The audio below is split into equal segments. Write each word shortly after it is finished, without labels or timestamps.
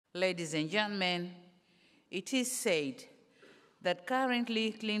Ladies and gentlemen, it is said that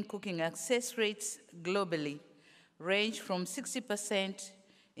currently clean cooking access rates globally range from 60%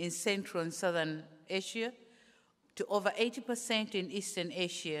 in Central and Southern Asia to over 80% in Eastern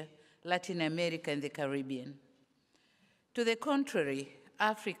Asia, Latin America, and the Caribbean. To the contrary,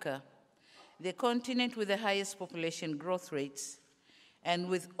 Africa, the continent with the highest population growth rates and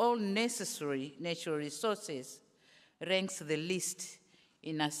with all necessary natural resources, ranks the least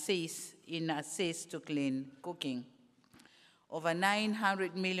in access to clean cooking. Over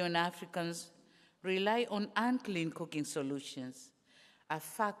 900 million Africans rely on unclean cooking solutions, a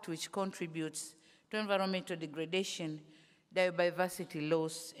fact which contributes to environmental degradation, biodiversity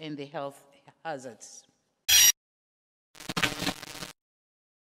loss, and the health hazards.